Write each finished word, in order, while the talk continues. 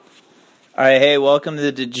All right, hey, welcome to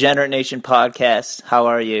the Degenerate Nation podcast. How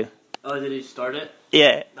are you? Oh, did he start it?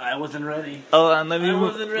 Yeah. I wasn't ready. Hold on, let me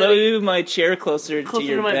move my chair closer to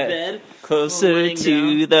your to my bed. Closer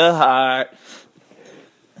to the heart.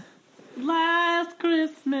 Last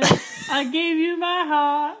Christmas, I gave you my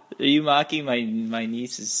heart. Are you mocking my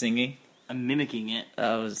niece's singing? I'm mimicking it.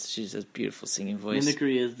 Oh, she's a beautiful singing voice.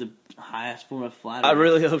 Mimicry is the highest form of flattery. I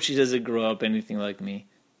really hope she doesn't grow up anything like me.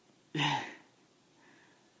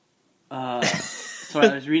 Sorry,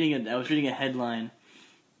 I was reading a headline.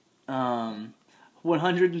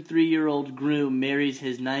 103-year-old groom marries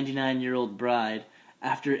his 99-year-old bride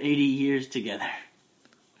after 80 years together.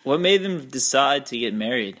 What made them decide to get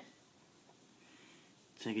married?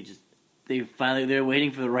 So they're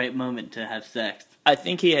waiting for the right moment to have sex. I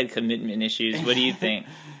think he had commitment issues. What do you think?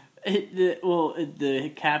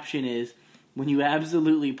 The caption is, when you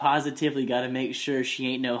absolutely positively gotta make sure she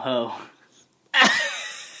ain't no hoe.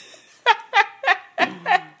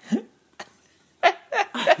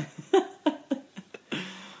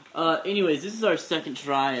 Anyways, this is our second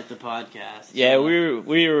try at the podcast. Yeah,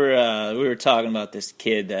 we were talking about this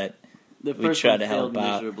kid that the we first tried one to help failed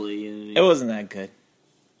out. miserably. It wasn't that good.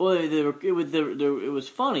 Well, it was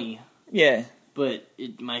funny. Yeah. But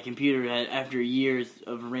my computer, after years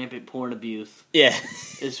of rampant porn abuse, yeah,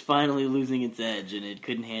 is finally losing its edge, and it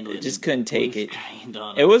couldn't handle it. It just couldn't take it.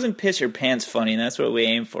 It wasn't piss your pants funny, and that's what we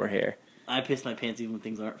aim for here. I piss my pants even when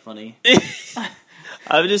things aren't funny.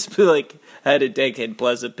 I've just had a decade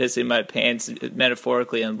plus of pissing my pants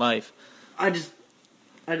metaphorically in life. I just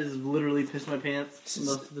literally piss my pants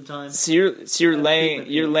most of the time. So you're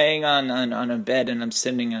laying on a bed, and I'm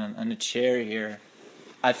sitting on a chair here.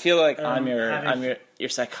 I feel like I'm your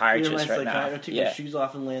psychiatrist right now. I take my shoes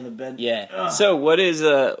off and lay in the bed. Yeah. Ugh. So what is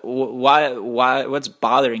what's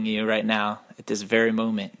bothering you right now at this very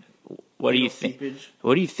moment? What do you think? Seepage.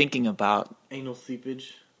 What are you thinking about? Anal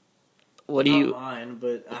seepage. What do you? Not mine,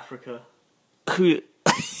 but Africa. Who?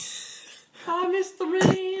 I miss the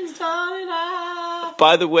rains, darling.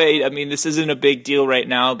 By the way, I mean this isn't a big deal right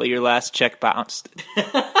now, but your last check bounced.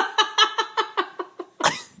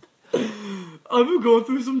 I've been going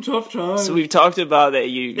through some tough times. So we've talked about that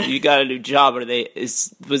you got a new job.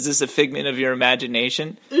 Was this a figment of your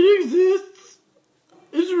imagination? It exists.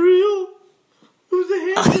 It's real. It was a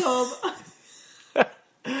hand job.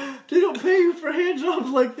 They don't pay you for hand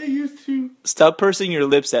jobs like they used to. Stop pursing your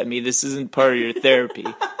lips at me. This isn't part of your therapy.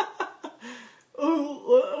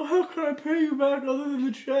 Oh, how can I pay you back other than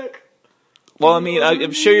the check? Well, I mean,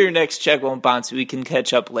 I'm sure your next check won't bounce. We can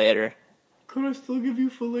catch up later. Could I still give you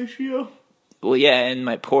fellatio? Well, yeah, and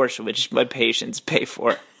my Porsche, which my patients pay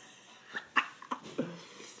for.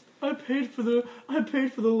 I paid for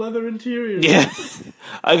the leather interior. Yeah,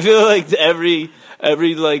 I feel like every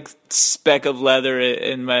speck of leather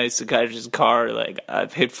in my psychiatrist's car, I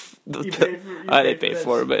paid. I didn't pay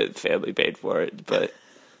for it, but family paid for it. But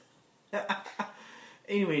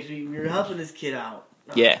anyways, we were helping this kid out.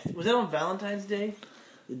 Yeah. Was that on Valentine's Day?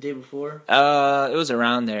 The day before? It was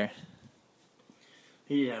around there.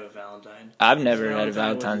 He didn't have a Valentine. I've never had a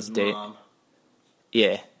Valentine's date. Mom.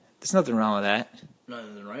 Yeah, there's nothing wrong with that.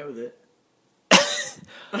 Nothing right with it.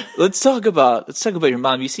 Let's talk about your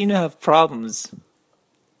mom. You seem to have problems.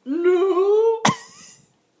 No.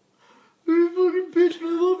 You're a fucking bitch and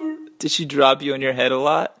I love her. Did she drop you on your head a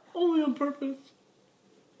lot? Only on purpose.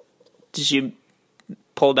 Did she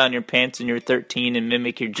pull down your pants when you were 13 and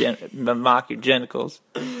mock your genitals?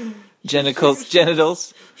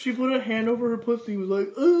 Genitals? She put a hand over her pussy and was like,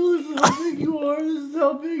 oh, this is how big you are. This is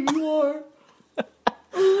how big you are.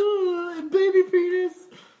 Baby penis.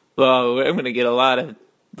 Well, I'm going to get a lot of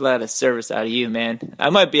service out of you, man. I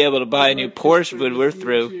might be able to buy a new Porsche when we're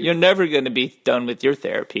through. You're never going to be done with your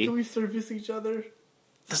therapy. Can we service each other?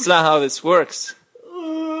 That's not how this works.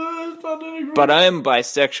 It's not an agreement. But I am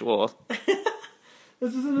bisexual.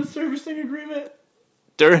 This isn't a servicing agreement.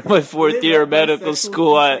 During my fourth year of medical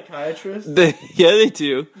school, psychiatrists? Yeah, they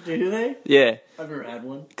do. Do they? Yeah. I've never had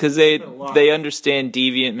one. Because they understand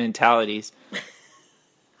deviant mentalities.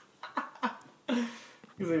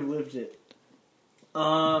 Because they've lived it. Yeah,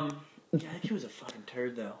 I think he was a fucking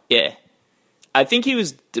turd, though. Yeah. I think he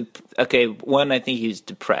was... I think he was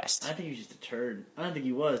depressed. I think he was just a turd. I don't think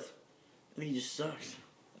he was. I think he just sucks.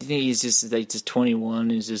 You think he's just 21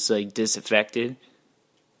 and is just, disaffected?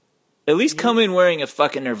 At least come in wearing a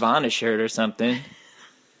fucking Nirvana shirt or something.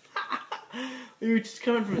 He was just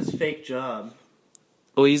coming from his fake job.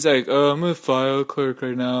 Well, he's like, oh, I'm a file clerk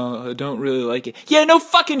right now. I don't really like it. Yeah, no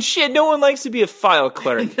fucking shit. No one likes to be a file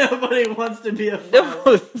clerk. Nobody wants to be a file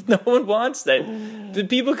clerk. No one wants that. The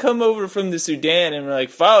people come over from the Sudan and we're like,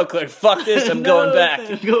 fuck this, I'm going back.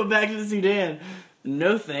 I'm going back to the Sudan.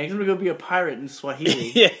 No thanks, I'm gonna go be a pirate in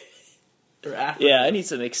Swahili. Yeah. Or Africa. Yeah, I need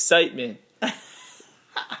some excitement.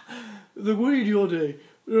 Like, what do you do all day?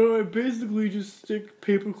 I basically just stick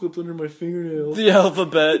paper clips under my fingernails. The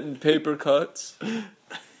alphabet and paper cuts.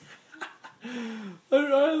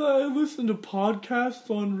 I listen to podcasts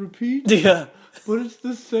on repeat. Yeah. But it's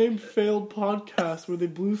the same failed podcast where they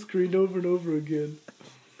blue screened over and over again.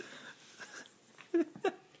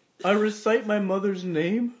 I recite my mother's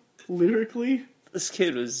name lyrically. This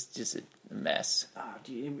kid was just a mess.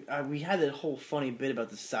 Dude, we had that whole funny bit about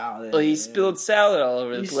the salad. Well, he spilled salad all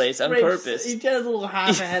over the place on purpose. He had a little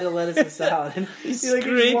half a head of lettuce and salad. And He's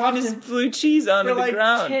scraping his blue cheese onto for the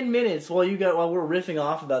ground. 10 minutes while we're riffing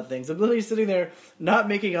off about things. I'm literally sitting there, not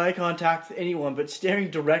making eye contact with anyone, but staring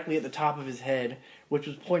directly at the top of his head, which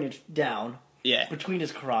was pointed down. Yeah. Between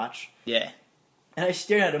his crotch. Yeah. And I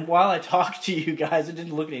stared at him while I talked to you guys. I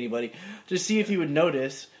didn't look at anybody to see if he would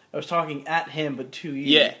notice I was talking at him, but to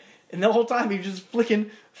you. Yeah. And the whole time he was just flicking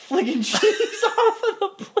cheese off of the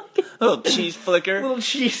plate. Little cheese flicker. Little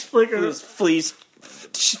cheese flicker. This fleece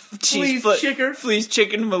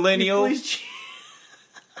chicken millennial.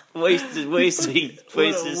 Wasted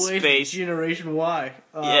space. Generation Y.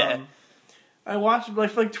 Yeah. I watched for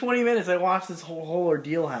like 20 minutes. I watched this whole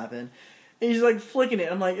ordeal happen. And he's like flicking it.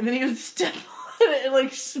 I'm like, and then he would step on it and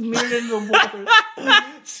like smeared into the board,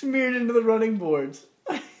 smeared into the running boards.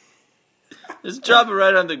 Just drop it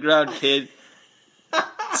right on the ground, kid.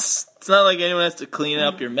 It's not like anyone has to clean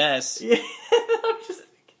up your mess. Yeah, I'm just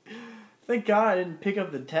thank God I didn't pick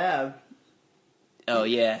up the tab. Oh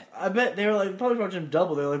yeah, I bet they were like probably charging him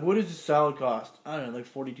double. They were like, "What does the salad cost?" I don't know, like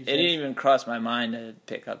 42 cents. It didn't even cross my mind to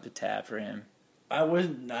pick up the tab for him. I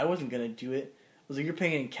wasn't gonna do it. I was like, "You're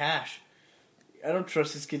paying in cash. I don't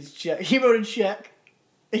trust this kid's check." He wrote a check.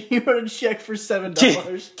 He wrote a check for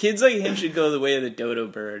 $7. Kids like him should go the way of the dodo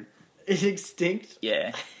bird. Is extinct?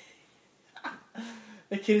 Yeah.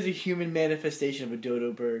 That kid is a human manifestation of a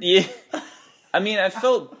dodo bird. Yeah. I mean, I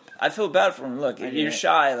feel bad for him. Look, if you're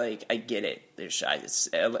shy, like, I get it. They're shy.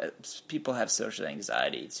 People have social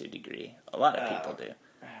anxiety to a degree. A lot of people do.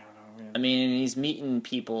 I don't know, man. I mean, he's meeting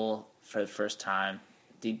people for the first time.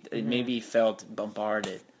 Maybe he felt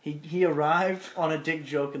bombarded. He arrived on a dick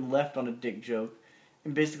joke and left on a dick joke,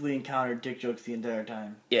 and basically encountered dick jokes the entire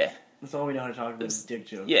time. Yeah. That's all we know how to talk about is dick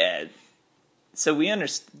jokes. Yeah. So we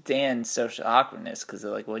understand social awkwardness because they're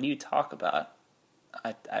like, what do you talk about?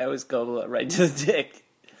 I always go right to the dick.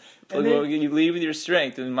 Like, well, you lead with your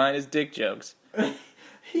strength, and mine is dick jokes.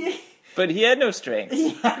 But he had no strength. He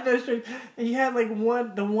had no strength. And he had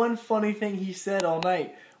the one funny thing he said all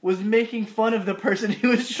night was making fun of the person he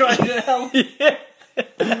was trying to help. Yeah.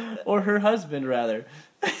 Or her husband, rather.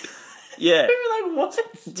 Yeah. We were like, what?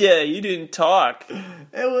 Yeah, you didn't talk. He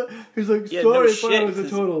was like, sorry, no I thought shit. it was a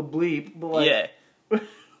total bleep. But like, Yeah.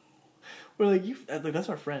 We're like, that's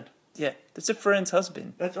our friend. Yeah, that's a friend's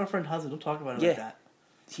husband. That's our friend husband. Don't talk about it like that.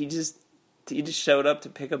 He just showed up to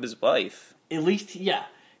pick up his wife. At least, yeah.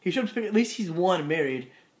 He showed up to pick, at least he's 1,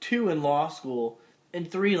 married, 2, in law school, and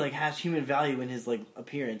 3, has human value in his,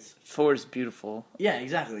 appearance. 4 is beautiful. Yeah,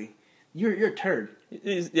 exactly. You're a turd.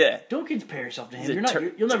 Yeah. Don't compare yourself to him.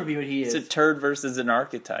 You'll never be what he is. It's a turd versus an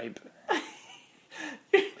archetype.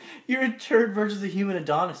 You're a turd versus a human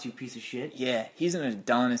Adonis, you piece of shit. Yeah, he's an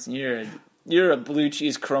Adonis, and you're a blue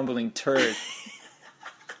cheese crumbling turd.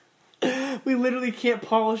 We literally can't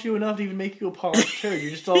polish you enough to even make you a polished turd.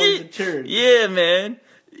 You're just always a turd. Yeah, man.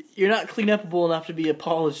 You're not clean upable enough to be a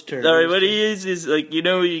polished turd. Sorry, what he is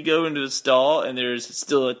you go into a stall and there's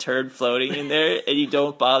still a turd floating in there, and you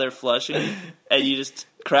don't bother flushing, and you just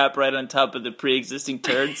crap right on top of the pre-existing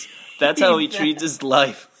turds. That's how he treats his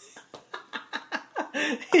life.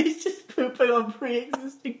 He's just pooping on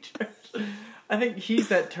pre-existing turds. I think he's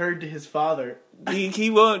that turd to his father. He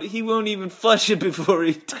won't even flush it before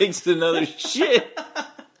he takes another shit.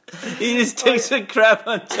 He just takes a crap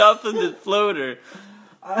on top of the floater.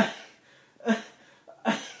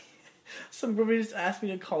 Somebody just asked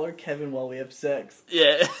me to call her Kevin while we have sex.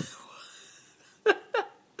 Yeah.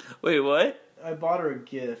 Wait, what? I bought her a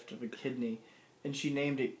gift of a kidney, and she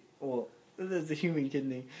named it, it's a human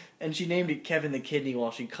kidney, and she named it Kevin the Kidney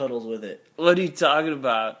while she cuddles with it. What are you talking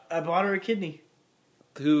about? I bought her a kidney.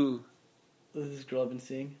 Who? This girl I've been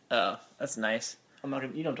seeing. Oh, that's nice. You know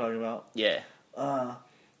what I'm talking about. Yeah.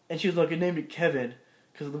 And she was like, I named it Kevin,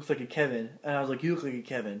 because it looks like a Kevin. And I was like, you look like a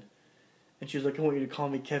Kevin. And she was like, I want you to call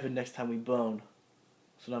me Kevin next time we bone.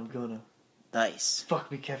 So I'm gonna. Nice.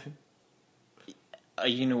 Fuck me, Kevin. Are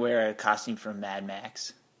you gonna wear a costume from Mad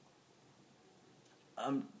Max?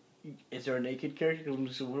 is there a naked character?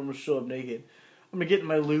 'Cause I'm gonna show up naked. I'm gonna get in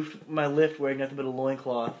my lift wearing nothing but a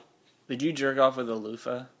loincloth. Would you jerk off with a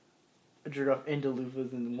loofah? I jerk off into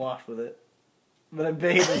loofahs and wash with it. But I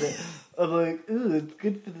bathe with it. I'm like, ooh, it's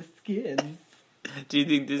good for the skin. Do you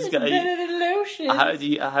think this It's guy? better than lotion. How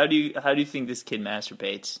do you think this kid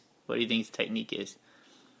masturbates? What do you think his technique is?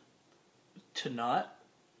 To not?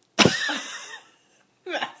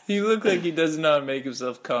 He looked like he does not make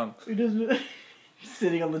himself come. He doesn't.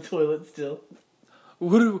 Sitting on the toilet still.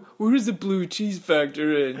 Where is the blue cheese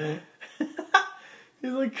factor in?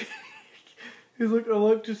 He's like, I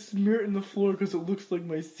like to smear it in the floor because it looks like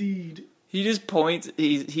my seed. He just points.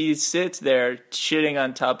 He sits there shitting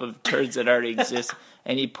on top of turds that already exist,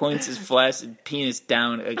 and he points his flaccid penis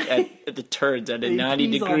down at the turds at a He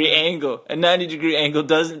 90-degree pees on angle. A 90-degree angle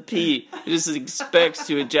doesn't pee. He just expects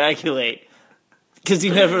to ejaculate. Because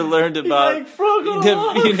he never learned about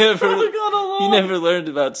he never learned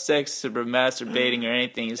about sex or masturbating or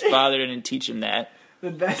anything. His father didn't teach him that.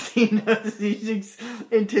 The best he knows is he just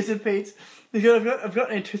anticipates. I've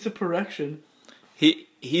got anticiparection. He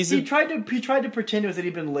tried to pretend it was that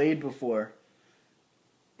he'd been laid before.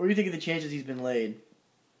 What do you think of the chances he's been laid?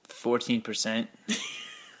 14%.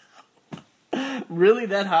 Really,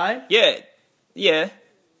 that high? Yeah.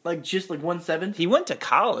 Like just like 1/7? He went to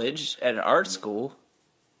college at an art school.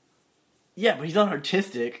 Yeah, but he's not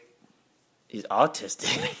artistic. He's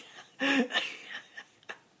autistic.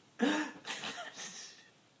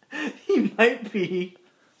 He might be.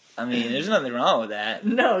 I mean, there's nothing wrong with that.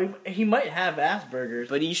 No, he might have Asperger's.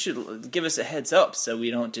 But he should give us a heads up so we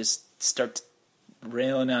don't just start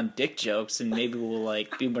railing on dick jokes, and maybe we'll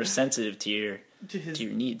like be more sensitive to your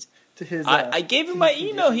needs. To his. I gave him my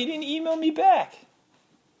email. He didn't email me back.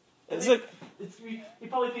 It's like he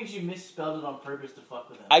probably thinks you misspelled it on purpose to fuck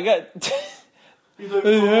with him. I got. He's like,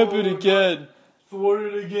 it happened again.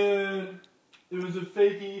 Thwarted again. It was a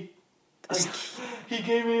fakie. He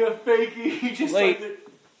gave me a fakie. He just like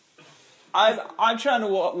I'm trying to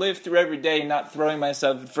live through every day, not throwing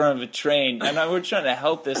myself in front of a train, and we're trying to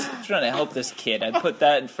help this kid. I put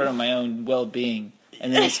that in front of my own well-being,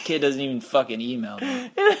 and then this kid doesn't even fucking email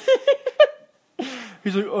me.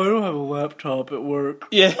 He's like, I don't have a laptop at work.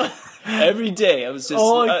 Yeah, every day I was just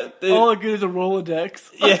all I get is a Rolodex.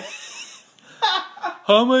 Yeah.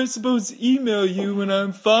 How am I supposed to email you when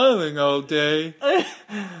I'm filing all day?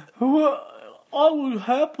 Well, I would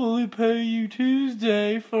happily pay you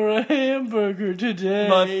Tuesday for a hamburger today.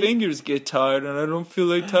 My fingers get tired and I don't feel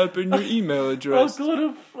like typing your email address.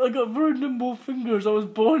 I got very nimble fingers. I was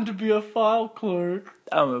born to be a file clerk.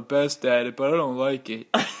 I'm the best at it, but I don't like it.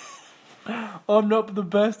 I'm not the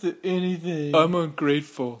best at anything. I'm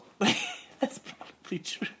ungrateful. That's probably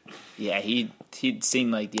true. Yeah, he'd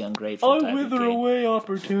seem like the ungrateful type I wither of kid. away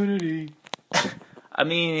opportunity. I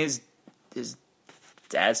mean, his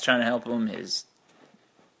dad's trying to help him. His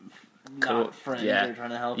friends are trying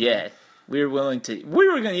to help him. Yeah, we were going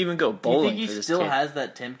to even go bowling. Do you think he still has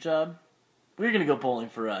that temp job? We were going to go bowling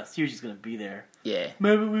for us. He was just going to be there. Yeah.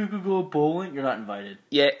 Maybe we could go bowling. You're not invited.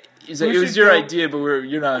 Yeah, it was your idea, but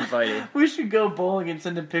you're not invited. We should go bowling and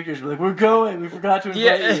send him pictures. We're like, we're going. We forgot to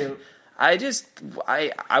invite you.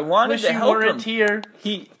 I wanted to help him. Here.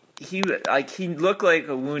 He looked like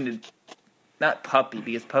a wounded, not puppy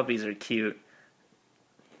because puppies are cute,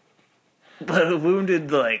 but a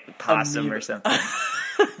wounded like possum amoeba. Or something.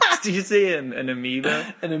 Did you say an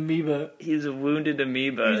amoeba? An amoeba. He's a wounded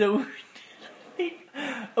amoeba.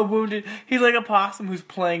 A wounded. He's like a possum who's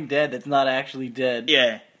playing dead. That's not actually dead.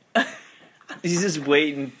 Yeah. He's just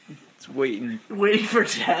waiting. Waiting for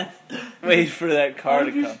death. Wait for that car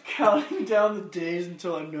to come. Just counting down the days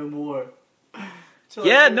until I'm no more.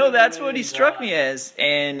 Yeah, no, that's what he struck me as,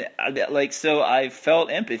 and so I felt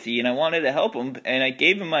empathy, and I wanted to help him, and I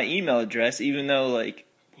gave him my email address, even though he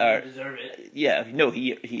didn't deserve it. Yeah, no,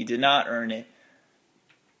 he did not earn it.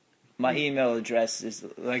 My email address is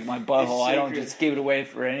like my butthole. I don't just give it away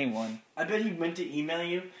for anyone. I bet he meant to email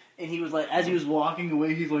you, and he was like, as he was walking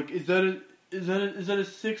away, he's like, "Is that a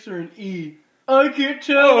 6 or an E?" I can't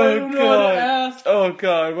tell. I don't know how to ask. Oh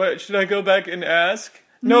God! What should I go back and ask?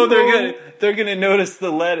 No, they're gonna notice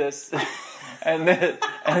the lettuce and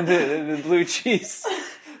the blue cheese.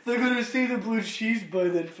 They're gonna see the blue cheese by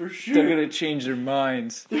then for sure. They're gonna change their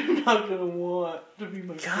minds. They're not gonna want to be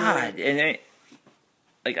my God, friend.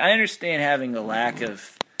 And I understand having a lack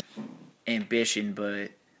of ambition,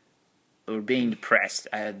 or being depressed.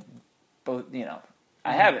 I had both,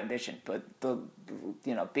 I have ambition, but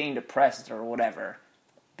being depressed or whatever,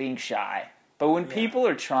 being shy. But when people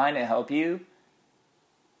are trying to help you,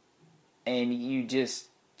 and you just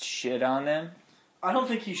shit on them, I don't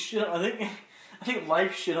think you should. I I think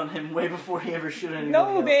life shit on him way before he ever shit on anybody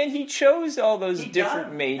No, else. man, he chose all those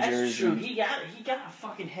different majors. That's true. and- He got a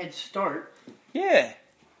fucking head start. Yeah.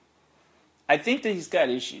 I think that he's got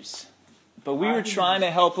issues. But we I were think trying he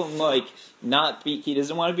to help him, like, not be... He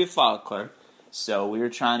doesn't want to be a file clerk. So we were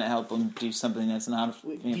trying to help him do something that's not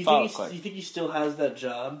a file clerk. Do you think he still has that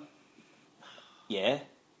job? Yeah.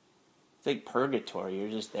 It's like purgatory. You're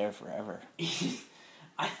just there forever.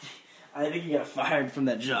 I think he got fired from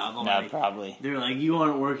that job. No, Already. probably. They're like, you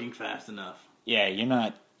aren't working fast enough. Yeah, you're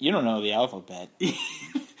not... You don't know the alphabet.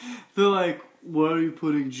 They're like, why are you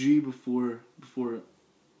putting G before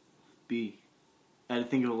B? I had to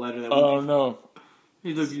think of a letter that. Oh, no.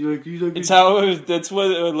 He's like. It's how... That's what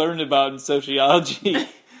I learned about in sociology.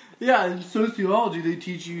 Yeah, in sociology they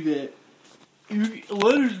teach you that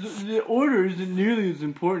letters, the order isn't nearly as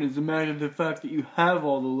important as the matter of the fact that you have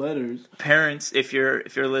all the letters. Parents, if you're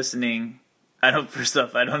listening... First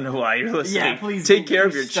off, I don't know why you're listening. Yeah, please take care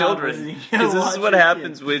of your stop children, listening. because this is what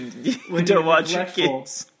happens when you don't watch your neglectful.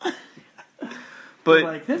 kids. But But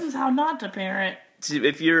like, this is how not to parent.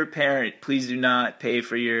 if you're a parent, please do not pay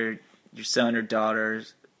for your son or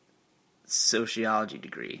daughter's sociology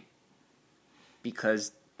degree,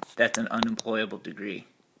 because that's an unemployable degree.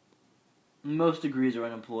 Most degrees are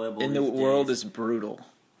unemployable. And the these world days. is brutal.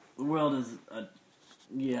 The world is.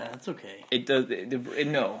 Yeah, it's okay. It does.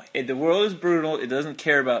 The world is brutal. It doesn't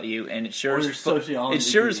care about you, and it sure Or as your sociology it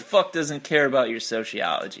sure as degree. fuck doesn't care about your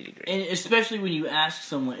sociology degree. And especially when you ask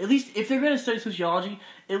someone, at least if they're going to study sociology,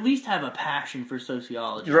 at least have a passion for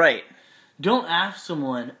sociology. Right. Don't ask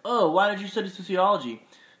someone, oh, why did you study sociology?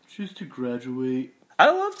 Just to graduate. I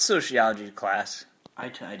loved sociology class. I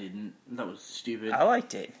didn't. That was stupid. I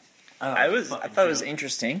liked it. I thought it was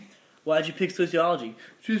interesting. Why'd you pick sociology?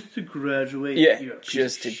 Just to graduate. Yeah, You're a piece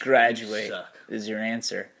just of to shit. graduate You suck. is your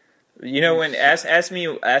answer. You know, when ask me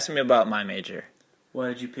about my major. Why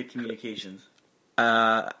did you pick communications?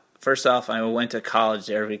 First off, I went to college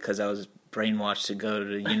there because I was brainwashed to go to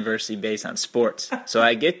the university based on sports. So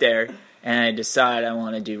I get there and I decide I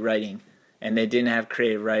want to do writing, and they didn't have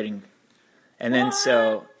creative writing. And then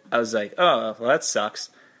so I was like, oh, well, that sucks.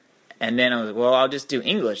 And then I was like, well, I'll just do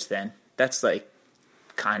English then. That's like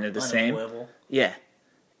kind of the same. Unemployable. Yeah.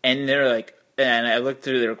 And they're like, and I looked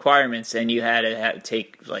through the requirements, and you had to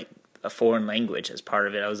take like a foreign language as part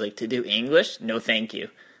of it. I was like, to do English? No, thank you.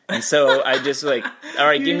 And so I just like, all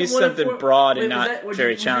right, give me something broad and not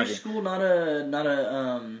very challenging. Was your school not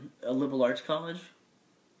a liberal arts college?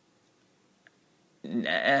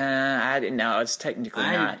 I didn't know. It's technically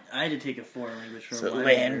not. I had to take a foreign language for It's a a while.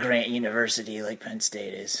 land grant university like Penn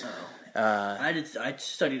State is. I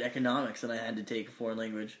studied economics and I had to take a foreign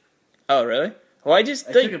language. Oh, really? Well, I just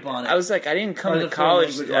I think, took Ebonics. I was like, I didn't come Or to the foreign college.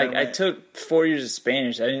 language where I Like, I went. took 4 years of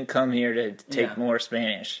Spanish. I didn't come here to take Yeah. more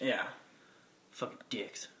Spanish. Yeah. Fucking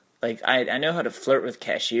dicks. Like, I know how to flirt with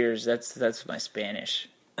cashiers. That's my Spanish.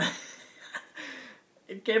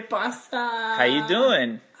 ¿Qué pasa? How you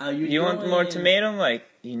doing? How you You want more tomato? I'm like,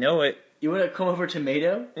 you know it. You want to come over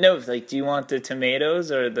tomato? No, it's like, do you want the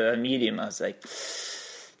tomatoes or the medium? I was like,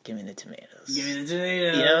 give me the tomatoes. Give me the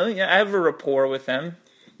tomato. You know, yeah, I have a rapport with them.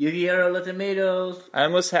 You quiero los tomatoes. I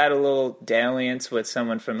almost had a little dalliance with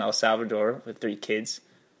someone from El Salvador with 3 kids.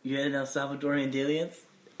 You had an El Salvadorian dalliance?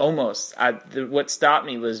 Almost. What stopped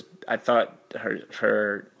me was I thought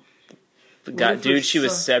her if dude it's she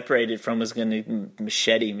was so- separated from was going to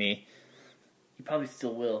machete me. You probably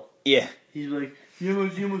still will. Yeah. He's like, you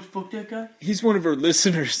almost fucked that guy? He's one of our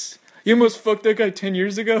listeners. You almost fucked that guy 10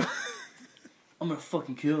 years ago? I'm gonna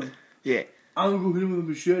fucking kill him. Yeah. I'm gonna go hit him with a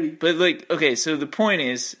machete. But like, okay, so the point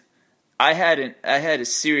is, I had a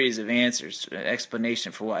series of answers, an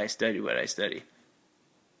explanation for why I studied what I study.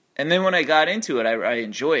 And then when I got into it, I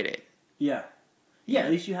enjoyed it. Yeah. Yeah,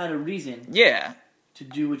 at least you had a reason Yeah. to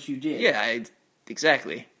do what you did. Yeah,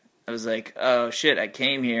 exactly. I was like, oh shit, I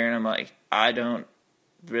came here and I'm like, I don't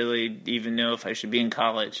really even know if I should be in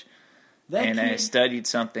college. That And I kid, studied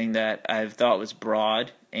something that I thought was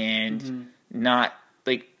broad and not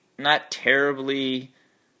terribly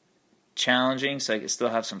challenging, so I could still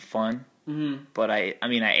have some fun. Mhm. But I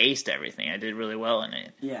aced everything. I did really well in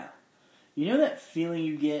it. Yeah. You know that feeling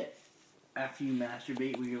you get after you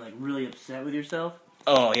masturbate where you're like really upset with yourself?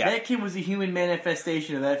 Oh yeah, That kid was a human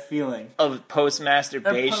manifestation of that feeling. of post Of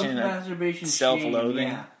masturbation, post-masturbation self-loathing.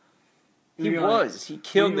 shame, yeah. he You're like- was. He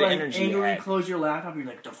killed the When you, energy. Like, he angrily had, close your laptop, you're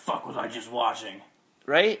like, the fuck was I just watching?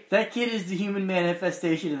 right? That kid is the human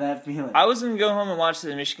manifestation of that feeling. I was gonna go home and watch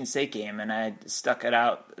the Michigan State game, and I stuck it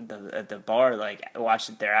out at the bar. Like, I watched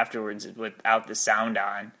it there afterwards without the sound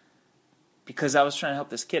on, because I was trying to help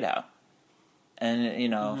this kid out. And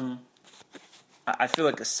I feel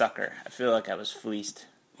like a sucker. I feel like I was fleeced.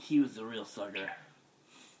 He was the real sucker.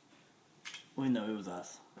 Well, no, it was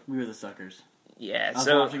us. We were the suckers. Yeah, I was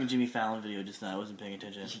watching a Jimmy Fallon video just now. I wasn't paying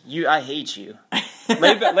attention. I hate you.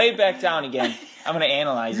 lay it back down again. I'm gonna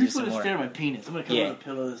analyze you some You're more. stare at my penis. I'm gonna come with a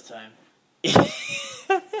pillow this time.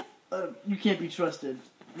 You can't be trusted.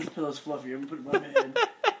 This pillow's fluffy. I'm gonna put it on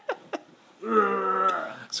my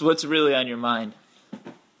head. So what's really on your mind?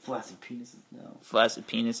 Flaccid penises. No. Flaccid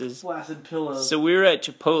penises. Flaccid pillows. So we were at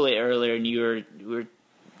Chipotle earlier, and we were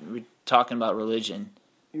talking about religion.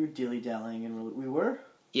 We were dilly dallying, and we were.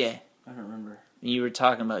 Yeah. I don't remember. You were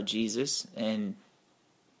talking about Jesus and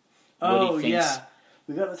what he thinks. Yeah,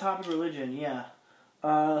 we got the topic of religion. Yeah,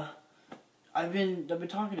 I've been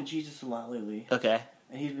talking to Jesus a lot lately. Okay.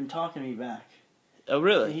 And he's been talking to me back. Oh,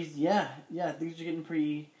 really? And he's things are getting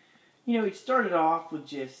pretty. It started off with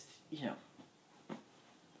just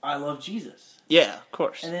I love Jesus. Yeah, of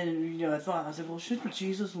course. And then I was like, well, shouldn't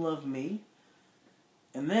Jesus love me?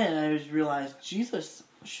 And then I just realized Jesus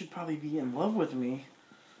should probably be in love with me.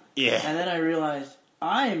 Yeah. And then I realized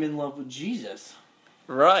I am in love with Jesus.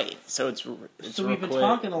 Right. So we've been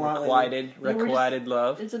talking a lot lately. Requited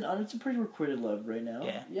love. It's a pretty requited love right now.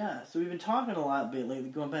 Yeah. Yeah. So we've been talking a lot lately,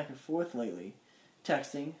 going back and forth lately,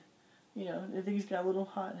 texting. I think he's got a little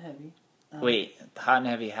hot and heavy. Wait, hot and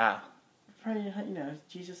heavy how? Probably,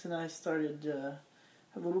 Jesus and I started a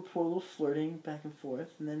little flirting back and forth,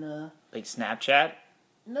 and then like Snapchat.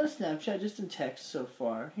 No Snapchat, just in text so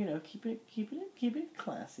far. Keeping it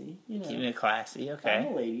classy. Keeping it classy. Okay. I'm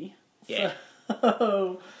a lady. Yeah.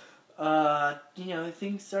 So,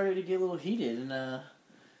 things started to get a little heated, and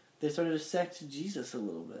they started to sex Jesus a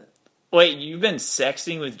little bit. Wait, you've been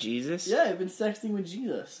sexting with Jesus? Yeah, I've been sexting with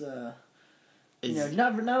Jesus. Not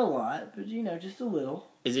a lot, but just a little.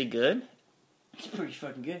 Is it good? It's pretty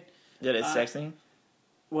fucking good. Good at sexting?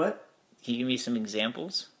 What? Can you give me some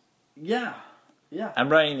examples? Yeah. I'm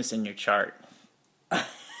writing this in your chart.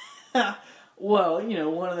 Well,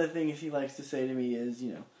 one of the things he likes to say to me is,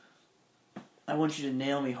 I want you to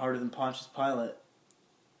nail me harder than Pontius Pilate.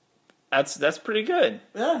 That's pretty good.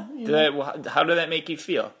 Yeah. How did that make you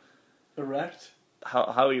feel? Erect.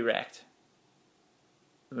 How erect?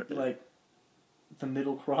 Like the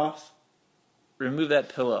middle cross. Remove that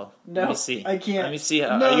pillow. No, Let me see. I can't. Let me see. No,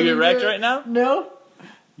 are you erect right now? No.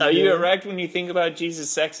 Are you erect when you think about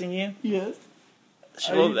Jesus sexing you? Yes.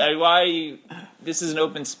 Well, why are you... This is an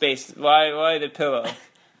open space. Why the pillow?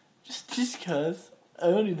 Just cause. I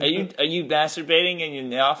don't even Are you masturbating in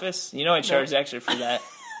the office? You know I charge extra for that.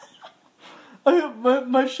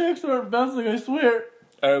 My checks aren't bouncing, I swear.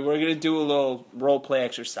 All right, we're going to do a little role play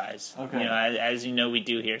exercise. Okay. As you know we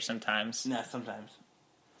do here sometimes. Nah, sometimes.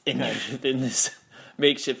 In this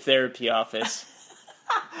makeshift therapy office.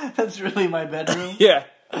 That's really my bedroom? Yeah.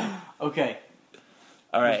 Okay.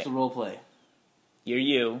 All right. What's the role play? You're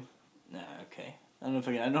you. Nah, okay. I don't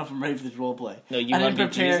know if I'm ready for this role play. No, you want to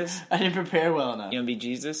be Jesus? I didn't prepare well enough. You want to be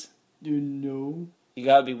Jesus? Dude, no. You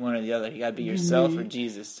got to be one or the other. You got to be yourself or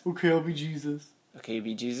Jesus. Okay, I'll be Jesus. Okay, you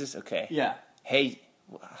be Jesus? Okay. Yeah. Hey,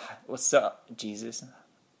 what's up, Jesus?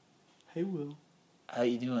 Hey, Will. How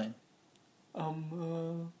you doing?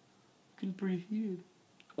 Getting pretty heated.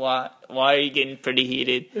 Why are you getting pretty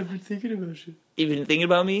heated? I've been thinking about you. You've been thinking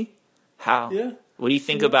about me? How? Yeah. What do you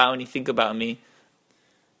think about when you think about me?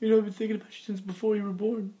 I've been thinking about you since before you were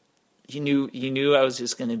born. You knew I was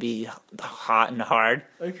just gonna be hot and hard.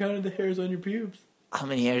 I counted the hairs on your pubes. How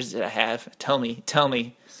many hairs did I have? Tell me.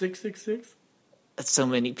 666. That's so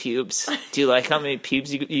many pubes. Do you like how many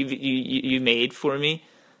pubes you made for me?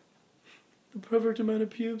 The perfect amount of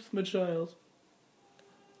pubes, my child.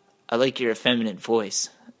 I like your effeminate voice.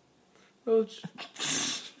 Oh,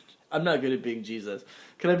 I'm not good at being Jesus.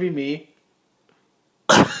 Can I be me?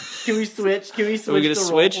 Can we switch? Can we switch We're gonna the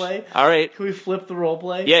switch? role play? All right. Can we flip the role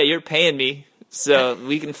play? Yeah, you're paying me, so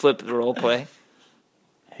we can flip the role play.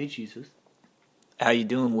 Hey, Jesus. How you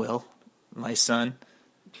doing, Will? My son.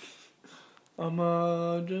 I'm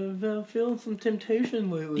feeling some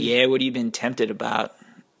temptation lately. Yeah, what have you been tempted about?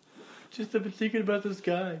 I've been thinking about this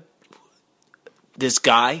guy. This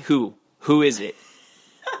guy? Who? Who is it?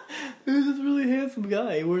 He's this really handsome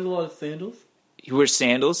guy. He wears a lot of sandals. You wear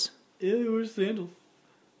sandals? Yeah, he wears sandals.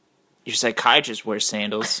 Your psychiatrist wears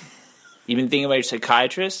sandals. You been thinking about your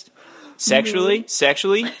psychiatrist? Sexually? No.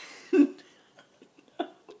 Sexually?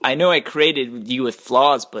 I know I created you with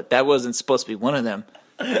flaws, but that wasn't supposed to be one of them.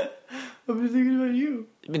 I've been thinking about you.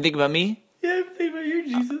 You been thinking about me? Yeah, I've been thinking about you,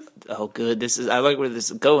 Jesus. Oh, good. I like where this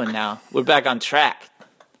is going now. We're back on track.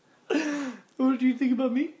 What do you think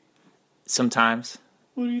about me? Sometimes.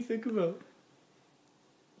 What do you think about?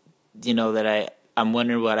 You know that I'm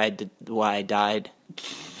wondering what I did, why I died.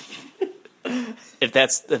 If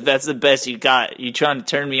that's the best you got, you trying to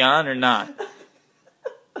turn me on or not?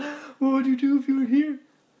 What would you do if you were here?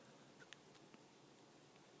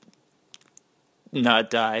 Not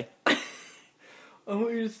die. I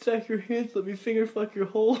want you to stack your hands, let me finger fuck your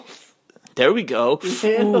holes. There we go.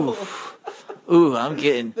 Ooh. Ooh, I'm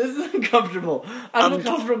getting... This is uncomfortable. I'm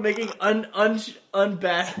uncomfortable making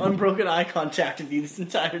unabashed, unbroken eye contact with you this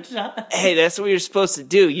entire time. Hey, that's what you're supposed to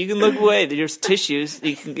do. You can look away. There's tissues.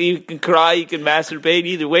 You can cry. You can masturbate.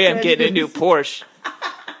 Either way, I'm getting into a Porsche.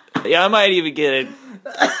 Yeah, I might even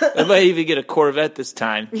get a Corvette this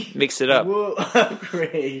time. Mix it up. Whoa,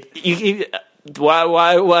 great.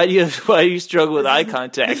 Why do you struggle with eye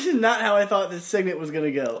contact? This is not how I thought this segment was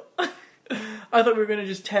gonna go. I thought we were gonna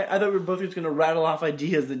I thought we were both just gonna rattle off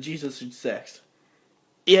ideas that Jesus should sex.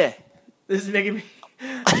 Yeah. This is making me.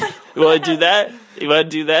 You want to do that? You want to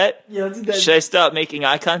do that? Yeah, let's do that. Should I stop making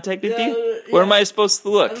eye contact with you? Where am I supposed to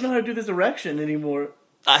look? I don't know how to do this erection anymore.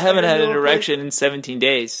 I haven't had an erection in 17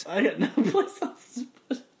 days. I got no place else.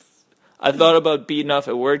 I thought about beating off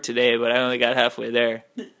at work today, but I only got halfway there.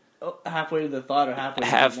 Oh, halfway to the thought or halfway to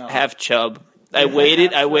the half chub. I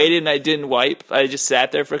waited, and I didn't wipe. I just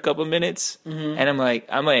sat there for a couple minutes, and I'm like,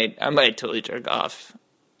 I might totally jerk off.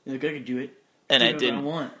 You're like, I could do it. And I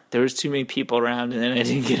didn't. There was too many people around, and then I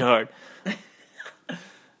didn't get hard.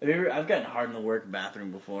 I've gotten hard in the work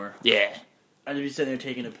bathroom before. Yeah. I'd be sitting there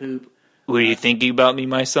taking a poop. Were you thinking about me,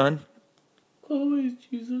 my son? Always,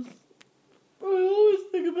 Jesus. I always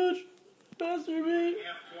think about you, masturbate.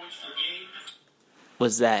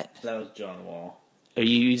 What's that? That was John Wall. Are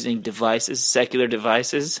you using secular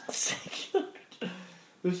devices? Secular?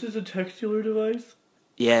 This is a textular device?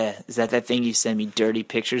 Yeah. Is that thing you send me dirty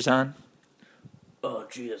pictures on? Oh,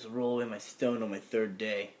 Jesus. Roll away my stone on my third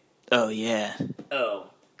day. Oh, yeah.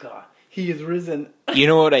 Oh, God. He is risen. You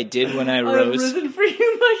know what I did when I rose? I'm risen for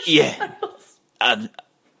you, my child.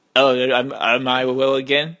 Am I Will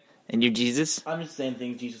again? And you're Jesus? I'm just saying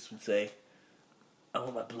things Jesus would say. I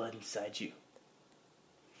want my blood inside you.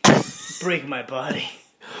 Break my body.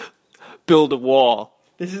 Build a wall.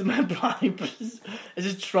 This is my body. Is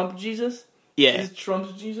this Trump Jesus? Yeah. Is this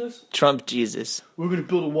Trump's Jesus? Trump Jesus. We're going to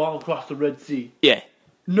build a wall across the Red Sea. Yeah.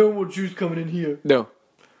 No more Jews coming in here. No.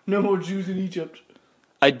 No more Jews in Egypt.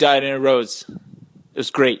 I died and I rose. It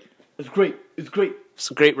was great. It's great. It's great.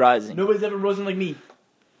 It's a great rising. Nobody's ever risen like me.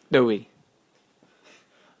 No way.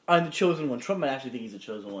 I'm the chosen one. Trump might actually think he's the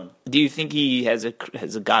chosen one. Do you think he has a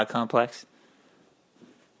God complex?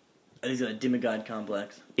 He's got a demigod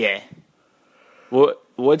complex. Yeah.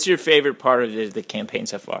 What's your favorite part of the campaign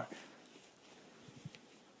so far?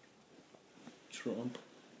 Trump.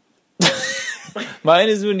 Mine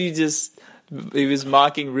is when he was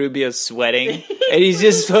mocking Rubio sweating, and he's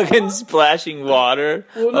just fucking splashing water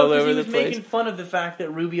all over the place. He was making fun of the fact that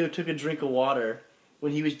Rubio took a drink of water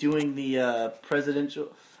when he was doing the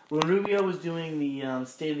presidential... When Rubio was doing the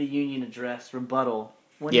State of the Union address rebuttal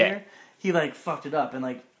one year, he fucked it up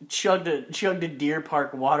and chugged a Deer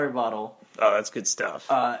Park water bottle. Oh, that's good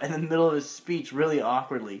stuff. In the middle of his speech, really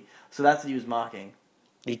awkwardly. So that's what he was mocking.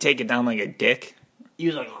 Did he take it down like a dick? He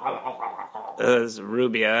was like... That's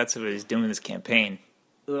Rubio. That's what he's doing in this campaign.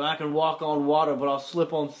 I can walk on water, but I'll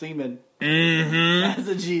slip on semen. Mm-hmm.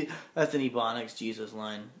 That's an Ebonics Jesus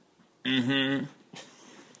line. Mm-hmm.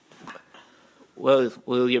 Well,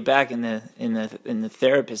 you're back in the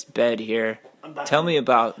therapist bed here. Tell me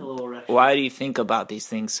about why do you think about these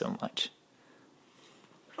things so much?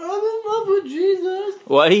 I'm in love with Jesus.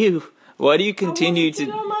 Why do you continue to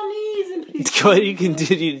get on my knees and why do you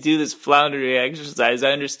continue to do this floundering exercise?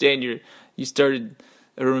 I understand you started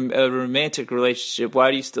a romantic relationship. Why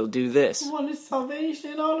do you still do this? I want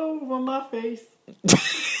salvation all over my face.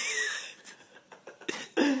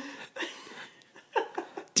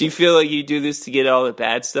 Do you feel like you do this to get all the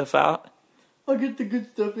bad stuff out? I'll get the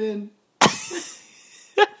good stuff in.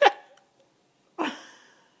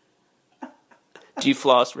 Do you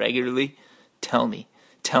floss regularly? Tell me.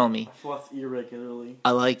 I floss irregularly.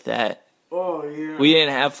 I like that. Oh, yeah. We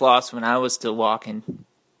didn't have floss when I was still walking.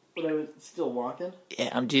 But I was still walking? Yeah,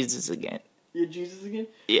 I'm Jesus again. You're Jesus again?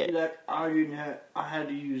 Yeah. You're like, I had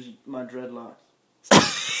to use my dreadlocks.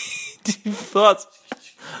 Do you floss?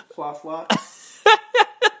 Floss lock?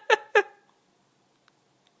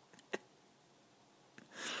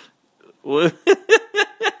 What?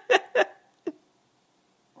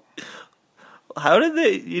 How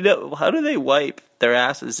do they wipe their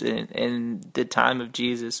asses in the time of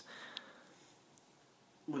Jesus?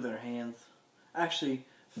 With their hands. Actually,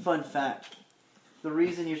 fun fact. The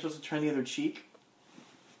reason you're supposed to turn the other cheek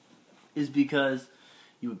is because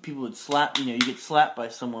people would slap. You get slapped by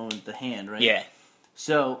someone with the hand, right? Yeah.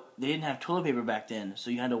 So they didn't have toilet paper back then, so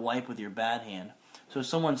you had to wipe with your bad hand. So if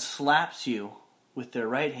someone slaps you with their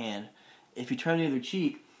right hand, if you turn the other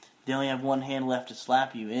cheek, they only have one hand left to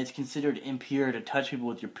slap you, and it's considered impure to touch people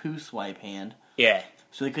with your poo swipe hand. Yeah.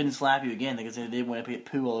 So they couldn't slap you again because they didn't want to get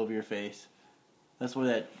poo all over your face. That's where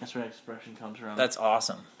that expression comes from. That's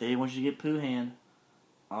awesome. They didn't want you to get poo hand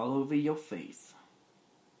all over your face.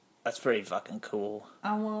 That's pretty fucking cool.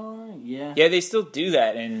 Yeah. Yeah, they still do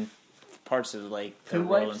that in parts of like the Poo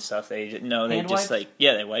world wipes? and stuff. They just Hand just wipes?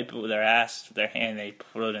 they wipe it with their ass, their hand. They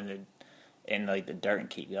put it in like the dirt and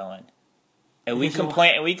keep going. And we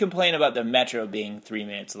complain about the metro being 3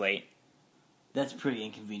 minutes late. That's pretty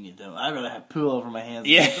inconvenient, though. I'd rather have poo all over my hands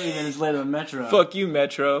Yeah. than 3 minutes later than Metro. Fuck you,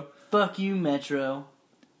 Metro. Fuck you, Metro.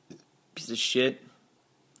 Piece of shit.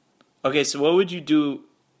 Okay, so what would you do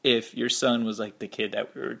if your son was like the kid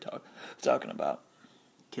that we were talking about?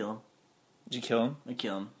 Kill him. Did you kill him? I'd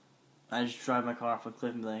kill him. I'd just drive my car off a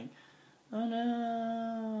cliff and be like, oh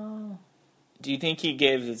no. Do you think he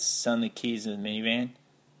gave his son the keys to the minivan?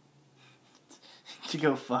 To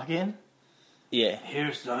go fucking? Yeah.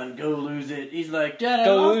 Here, son, go lose it. He's like, Dad,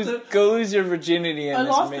 Go lose your virginity in I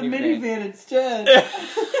this lost minivan. the minivan instead.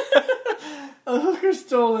 A hooker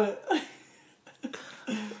stole it.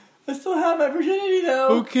 I still have my virginity,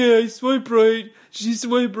 though. Okay, I swipe right. She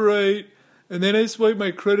swiped right. And then I swipe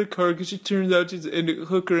my credit card because she turns out she's a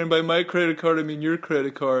hooker. And by my credit card, I mean your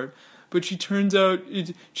credit card. But she turns out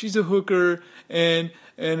she's a hooker. And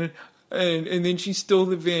then she stole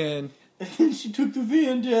the van. And then she took the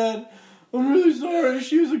van, Dad. I'm really sorry.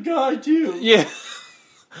 She was a guy, too. Yeah.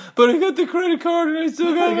 But I got the credit card and I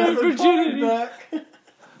still got my virginity. Back.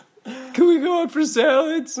 Can we go out for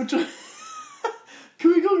salads? Can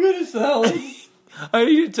we go get a salad? I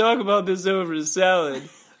need to talk about this over a salad.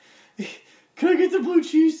 Can I get the blue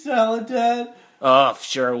cheese salad, Dad? Oh,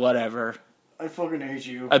 sure, whatever. I fucking hate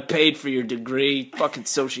you. I paid for your degree, fucking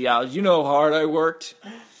sociology. You know how hard I worked.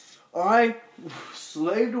 I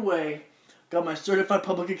slaved away, got my certified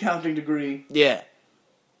public accounting degree, Yeah.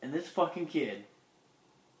 and this fucking kid.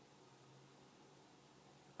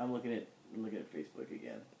 I'm looking at Facebook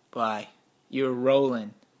again. Why? You're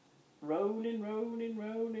rolling. Rolling.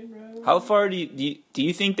 How far do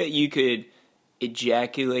you think that you could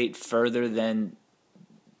ejaculate further than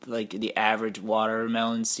like the average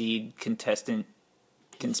watermelon seed contestant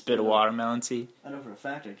can spit a watermelon seed? I know for a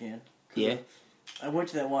fact I can. Yeah. I went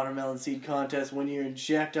to that watermelon seed contest one year and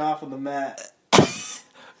jacked off on the mat.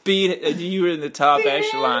 You were in the top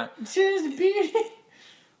echelon.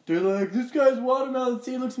 They're like, this guy's watermelon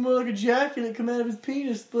seed looks more like ejaculate coming out of his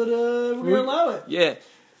penis, but we're gonna allow it. Yeah.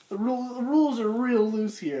 The rules are real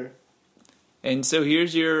loose here. And so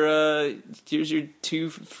here's your 2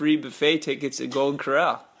 free buffet tickets at Golden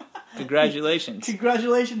Corral. Congratulations.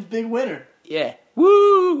 Congratulations, big winner. Yeah.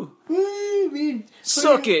 Woo! Woo!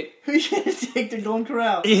 Suck it. Who you gonna take to Golden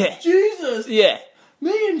Corral? Yeah. Jesus! Yeah.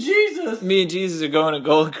 Me and Jesus! Me and Jesus are going to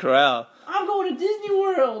Golden Corral. I'm going to Disney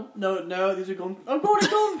World! No, these are going... I'm going to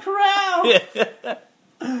Golden Corral! Yeah.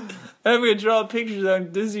 I'm going to draw pictures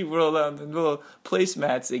on Disney World on the little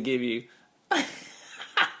placemats they give you.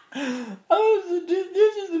 Oh,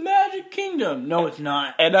 this is the Magic Kingdom. No, it's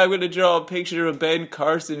not. And I'm going to draw a picture of Ben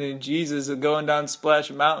Carson and Jesus going down Splash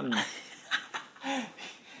Mountain.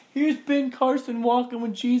 Here's Ben Carson walking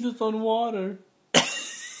with Jesus on water.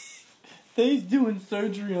 He's doing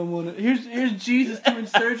surgery on one. Here's Jesus doing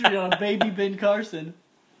surgery on baby Ben Carson.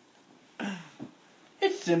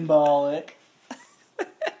 It's symbolic.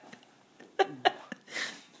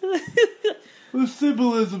 The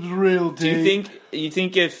symbolism's real, dude. You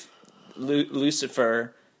think if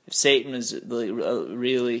Lucifer, if Satan was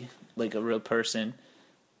really like a real person,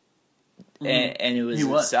 and it was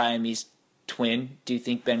a Siamese twin, do you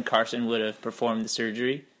think Ben Carson would have performed the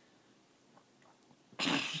surgery?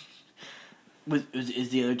 Is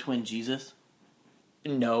the other twin Jesus?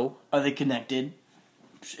 No. Are they connected?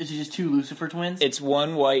 Is it just 2 Lucifer twins? It's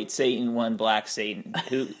one white Satan, one black Satan,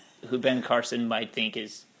 who Ben Carson might think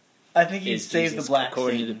is... I think he saved the black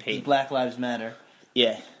according Satan. to the page. Black Lives Matter.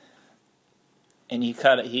 Yeah. And he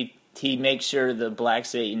makes sure the black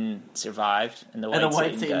Satan survived and the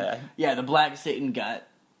white Satan got... Yeah, the black Satan got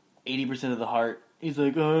 80% of the heart. He's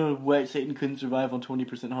like, oh, white Satan couldn't survive on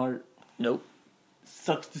 20% heart. Nope.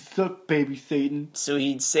 Sucks to suck, baby Satan. So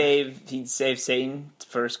he'd save Satan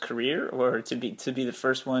for his career, or to be the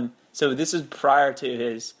first one. So this is prior to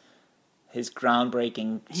his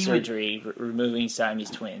groundbreaking surgery, removing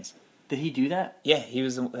Siamese twins. Did he do that? Yeah,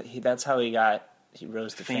 that's how he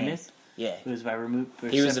rose to famous. Fame. Yeah, it was by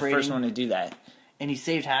he was the first one to do that, and he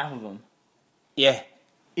saved half of them. Yeah,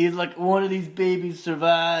 He's like, one of these babies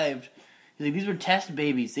survived. He's like, these were test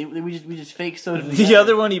babies. We just fake sewed them The together.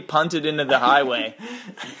 other one he punted into the highway.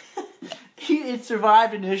 It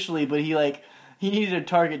survived initially, but he needed a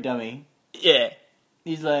target dummy. Yeah.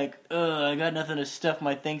 He's like, I got nothing to stuff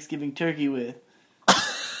my Thanksgiving turkey with.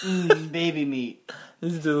 Baby meat.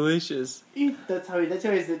 It's delicious. That's how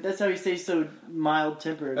he stays so mild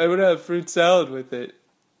tempered. I would have fruit salad with it.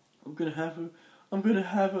 I'm gonna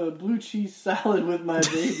have a blue cheese salad with my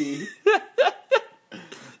baby.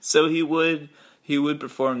 So he would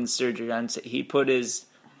perform the surgery on. He put his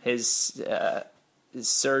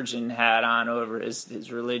surgeon hat on over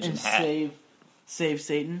his religion And hat. save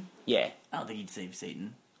Satan? Yeah. I don't think he'd save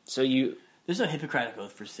Satan. So There's no Hippocratic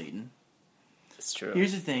oath for Satan. It's true.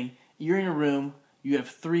 Here's the thing. You're in a room, you have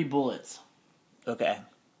 3 bullets. Okay.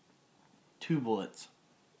 2 bullets.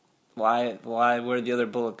 Why? Where'd the other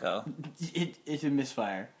bullet go? It's a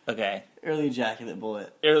misfire. Okay. Early ejaculate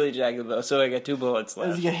bullet. Early ejaculate. So I got 2 bullets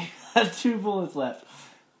left. You have 2 bullets left.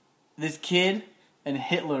 This kid and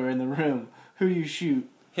Hitler are in the room. Who do you shoot?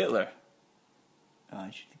 Hitler. Oh, I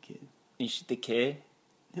shoot the kid. You shoot the kid?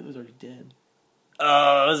 Hitler's already dead.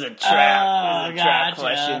 Oh, it was a trap. Oh, It was a trap gotcha.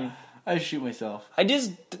 question. I shoot myself. I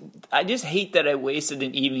just hate that I wasted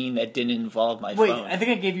an evening that didn't involve my Wait, phone. I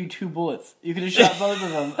think I gave you 2 bullets. You could have shot both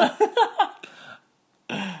of them.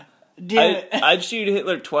 Damn it. I'd shoot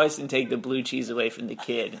Hitler twice and take the blue cheese away from the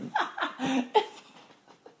kid.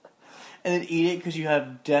 And then eat it because you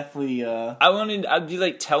have deathly. I'd be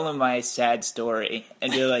like telling my sad story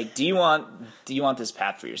and be like, do you want this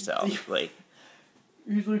path for yourself? Like,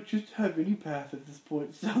 He's like, just have any path at this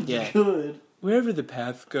point. Sounds Yeah. good. wherever the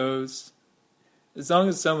path goes, as long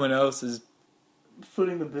as someone else is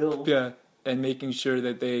Footing the bill. and making sure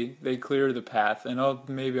that they clear the path, and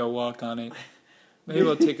maybe I'll walk on it. Maybe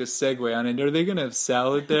I'll take a Segway on it. Are they gonna have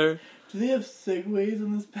salad there? Do they have segways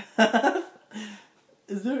on this path?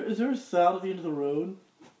 Is there a salad at the end of the road?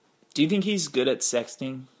 Do you think he's good at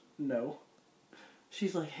sexting? No.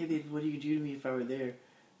 She's like, hey babe, what do you do to me if I were there?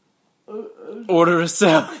 Order a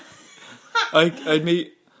salad.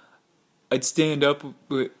 I'd stand up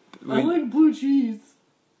I like blue cheese.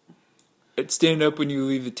 I'd stand up when you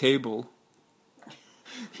leave the table.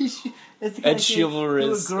 It's the kind At of kid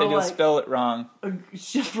chivalrous, who a girl and you'll like- spell it wrong.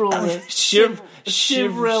 Chivalrous. Chivalrous.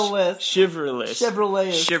 Chivalrous. Chivalrous.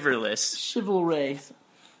 Chivalrous.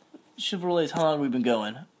 Chivalrous. How long have we been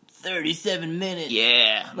going? 37 minutes.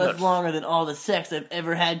 Yeah. That's longer than all the sex I've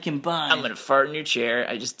ever had combined. I'm gonna fart in your chair.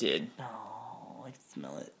 I just did. Oh, I can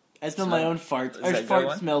smell it. I smell my own farts. Is Our that a good fart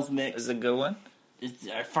one? smells Is mixed. it a good one?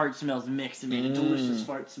 Our fart smells mixed. It made a delicious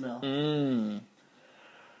fart smell. Mmm.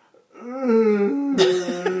 I'm gonna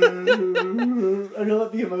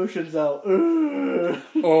let the emotions out.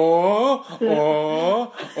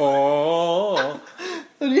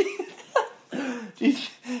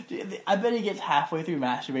 I bet he gets halfway through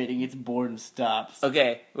masturbating, gets bored, and stops.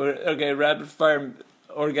 Okay. Rapid fire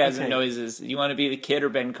orgasm Okay. noises. You want to be the kid or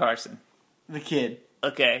Ben Carson? The kid.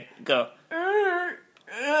 Okay, go.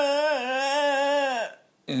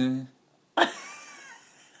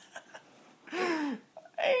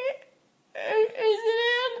 Is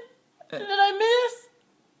it in? Did I miss?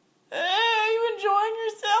 Are you enjoying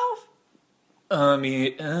yourself?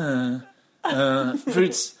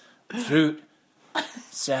 Fruit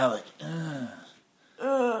salad.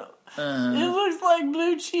 It looks like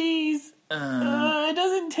blue cheese. It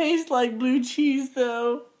doesn't taste like blue cheese,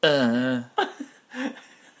 though.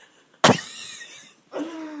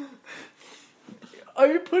 Are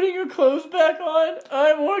you putting your clothes back on?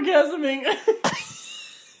 I'm orgasming.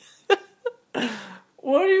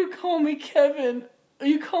 Why do you call me Kevin?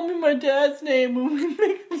 You call me my dad's name when we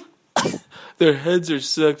make... Their heads are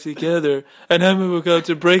stuck together, and I'm about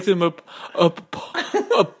to break them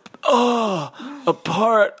apart.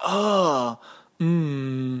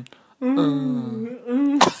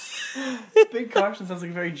 Ben Carson sounds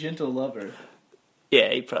like a very gentle lover.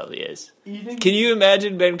 Yeah, he probably is. You think... Can you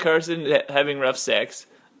imagine Ben Carson having rough sex?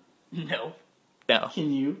 No. No.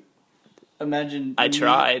 Can you? Imagine... I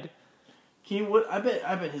tried. Can you... What? I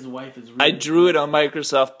bet his wife is really... I drew it on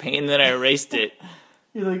Microsoft Paint, and then I erased it.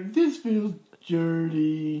 You're like, this feels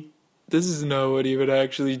dirty. This is not what he would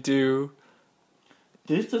actually do.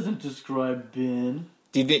 This doesn't describe Ben.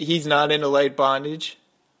 Do you think he's not into light bondage?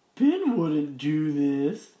 Ben wouldn't do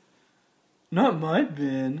this. Not my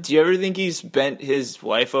Ben. Do you ever think he's bent his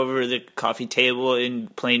wife over the coffee table in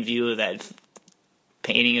plain view of that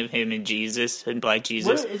painting of him and Jesus and Black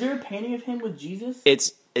Jesus? What, is there a painting of him with Jesus?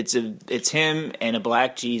 It's him and a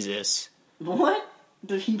black Jesus What?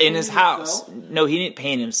 Did he in paint his himself? house. No, he didn't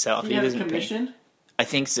paint himself. Did he He have it doesn't paint. commissioned? I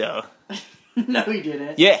think so. No, he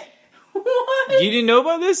didn't. Yeah. What? You didn't know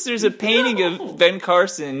about this? There's a painting No. of Ben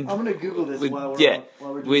Carson I'm gonna Google this with, while we're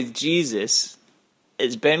doing with Jesus.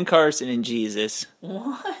 It's Ben Carson and Jesus.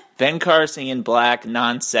 What? Ben Carson in black,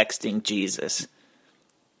 non-sexting Jesus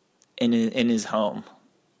in his home.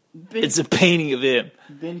 It's a painting of him.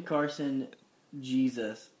 Ben Carson,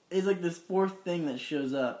 Jesus. It's like this fourth thing that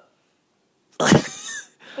shows up.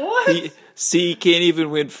 What? You can't even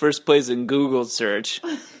win first place in Google search.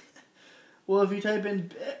 Well, if you type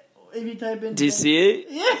in, Do you see it?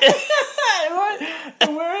 Yeah.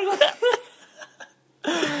 They're wearing,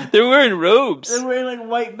 They're wearing robes. they're wearing like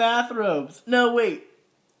white bathrobes. No, wait.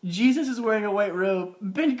 Jesus is wearing a white robe.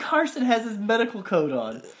 Ben Carson has his medical coat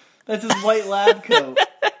on. That's his white lab coat.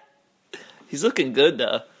 He's looking good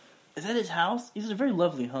though. Is that his house? He's a very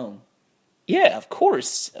lovely home. Yeah, of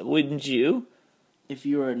course. Wouldn't you? If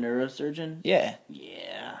you were a neurosurgeon? Yeah.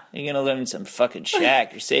 Yeah. You're gonna live in some fucking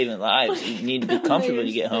shack. You're saving lives. You need to be comfortable when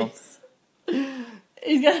you get home.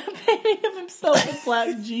 He's got a painting of himself with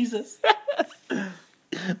black Jesus.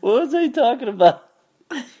 What was I talking about?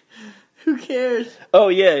 Who cares? Oh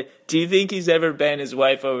yeah. Do you think he's ever bent his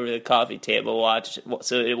wife over the coffee table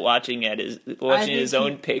watching his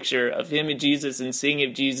own picture of him and Jesus and seeing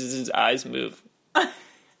if Jesus' eyes move?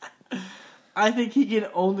 I think he can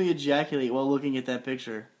only ejaculate while looking at that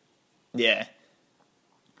picture. Yeah.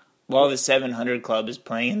 While the 700 Club is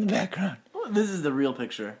playing in the background. This is the real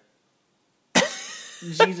picture.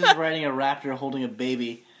 Jesus riding a raptor holding a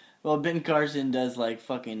baby, while Ben Carson does like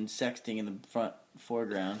fucking sexting in the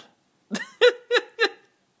foreground.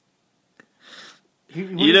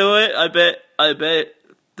 You know what? I bet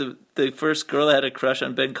the first girl that had a crush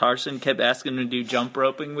on Ben Carson kept asking him to do jump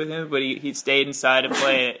roping with him, but he stayed inside and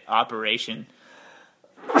play Operation.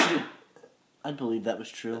 I'd believe that was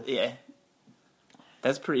true. Yeah.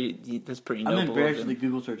 That's pretty noble. I'm embarrassed of with him. the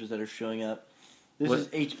Google searches that are showing up. This What? is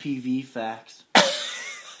HPV facts.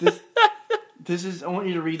 This is. I want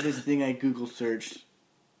you to read this thing I Google searched.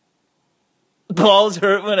 Balls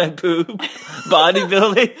hurt when I poop.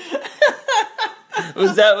 Bodybuilding.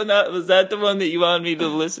 Was that the one that you wanted me to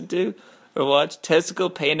listen to or watch? Testicle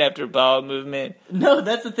pain after bowel movement. No,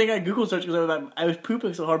 that's the thing I Google searched because I was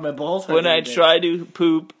pooping so hard my balls hurt. When I try to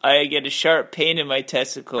poop, I get a sharp pain in my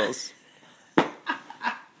testicles.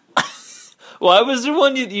 Why was there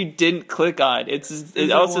one you didn't click on?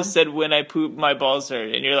 It also one? said when I poop, my balls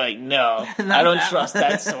hurt, and you're like, no, I don't trust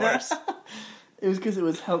that source. It was because it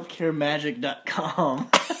was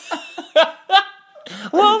healthcaremagic.com.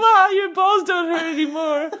 Voila, your balls don't hurt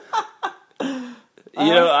anymore.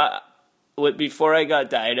 Before I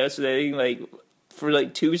got diagnosed with anything, like for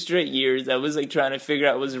like 2 straight years, I was like trying to figure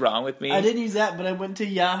out what's wrong with me. I didn't use that, but I went to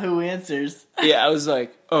Yahoo Answers. Yeah, I was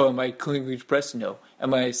like, oh, am I clinically depressed? No.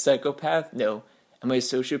 Am I a psychopath? No. Am I a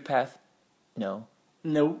sociopath? No.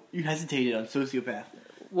 No, you hesitated on sociopath.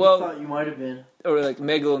 Well, You thought you might have been. or like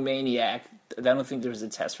megalomaniac. I don't think there was a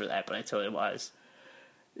test for that, but I totally was.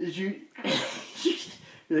 Did you?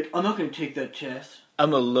 You're like, I'm not going to take that test.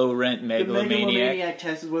 I'm a low-rent megalomaniac. The megalomaniac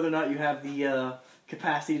test is whether or not you have the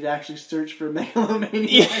capacity to actually search for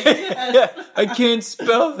megalomaniac. Yeah, I can't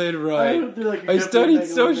spell it right. I studied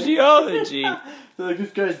sociology. They're like,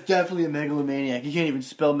 this guy's definitely a megalomaniac. He can't even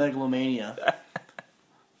spell megalomania.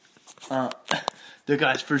 The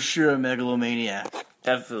guy's for sure a megalomaniac.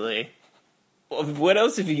 Definitely. What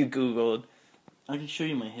else have you Googled? I can show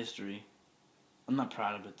you my history. I'm not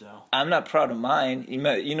proud of it, though. I'm not proud of mine.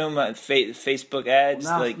 You know my Facebook ads?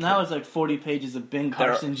 Now it's like 40 pages of Ben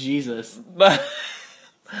Carson Jesus. My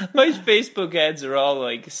Facebook ads are all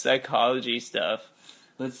like psychology stuff.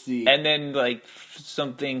 Let's see. And then like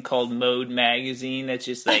something called Mode Magazine that's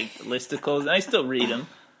just like listicles, and I still read them.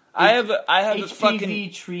 I have a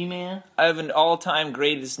fucking Tree Man. I have an all-time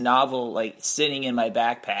greatest novel like sitting in my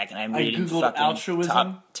backpack, and I'm reading Googled fucking altruism.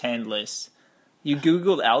 top 10 lists. You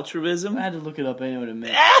Googled altruism? I had to look it up. I know what it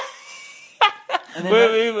meant. and,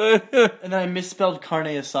 wait. And then I misspelled carne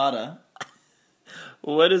asada.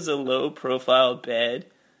 What is a low-profile bed?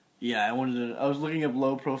 Yeah, I was looking up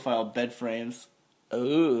low-profile bed frames.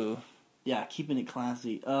 Ooh. Yeah, keeping it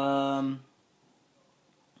classy.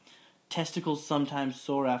 Testicles sometimes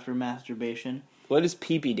sore after masturbation. What is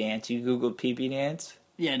pee-pee dance? You Googled pee-pee dance?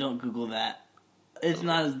 Yeah, don't Google that. It's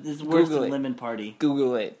worse Google than it. Lemon Party.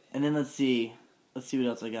 Google it. And then let's see what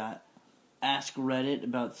else I got. Ask Reddit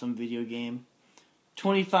about some video game.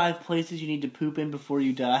 25 places you need to poop in before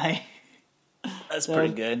you die. That's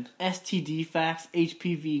pretty good. STD facts,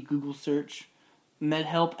 HPV Google search,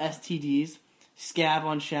 MedHelp STDs, scab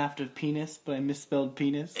on shaft of penis, but I misspelled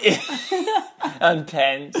penis. On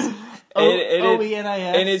pens.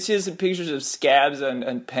 O-E-N-I-S. And it's just pictures of scabs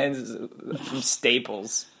on pens from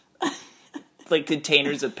Staples. Like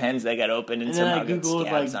containers of pens that got opened and somehow got scabs on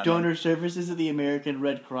then I Googled, like, donor them. services of the American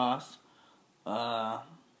Red Cross.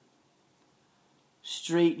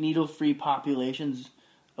 Straight needle-free populations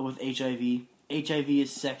with HIV. HIV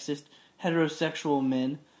is sexist. Heterosexual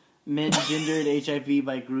men. Men gendered HIV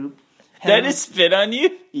by group. That is spit on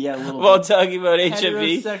you? Yeah, a little While bit. talking about HIV?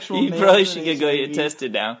 Heterosexual You males probably and should go get HIV.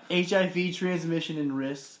 tested now. HIV transmission and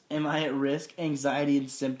risks. Am I at risk? Anxiety and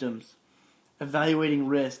symptoms. Evaluating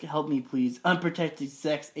risk. Help me, please. Unprotected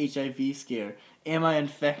sex HIV scare. Am I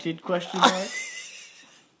infected? Question mark.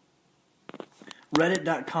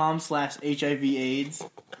 Reddit.com/HIV AIDS.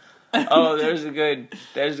 Oh, there's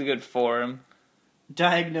a good forum.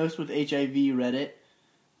 Diagnosed with HIV Reddit.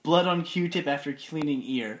 Blood on Q-tip after cleaning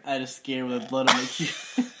ear. I had a scare with blood on the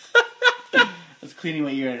Q-tip. I was cleaning my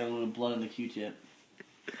ear and I had a little blood on the Q-tip.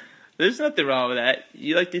 There's nothing wrong with that.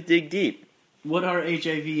 You like to dig deep. What are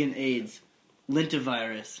HIV and AIDS?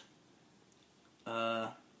 Lentivirus. And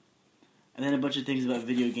then a bunch of things about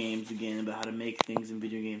video games again, about how to make things in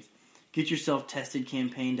video games.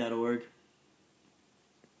 GetYourselfTestedCampaign.org.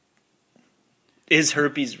 Is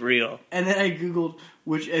herpes real? And then I googled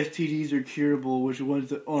which STDs are curable, which ones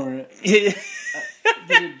that aren't. Did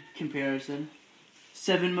a comparison.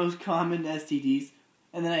 7 most common STDs.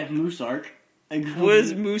 And then I have Moose Arc. What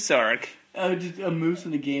is Moose Arc? Just a moose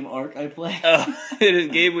in the game Arc I play. Oh, it is a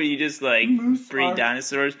game where you just like Moose breed Arc.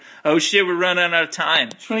 dinosaurs. Oh shit, we're running out of time.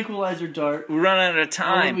 Tranquilizer Dart. We're running out of What do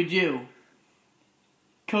time. we do?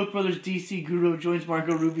 Koch brothers DC Guru joins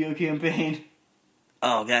Marco Rubio campaign.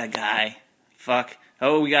 Oh, that guy. Fuck.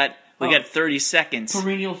 Oh, we got 30 seconds.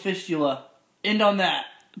 Perennial fistula. End on that.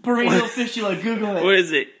 Perennial fistula. Google it. What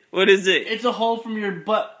is it? What is it? It's a hole from your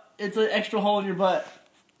butt. It's an extra hole in your butt.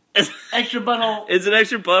 Extra butthole. Is it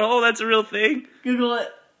extra butthole? That's a real thing? Google it.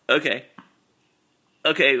 Okay.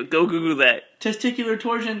 Okay, go Google that. Testicular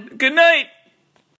torsion. Good night!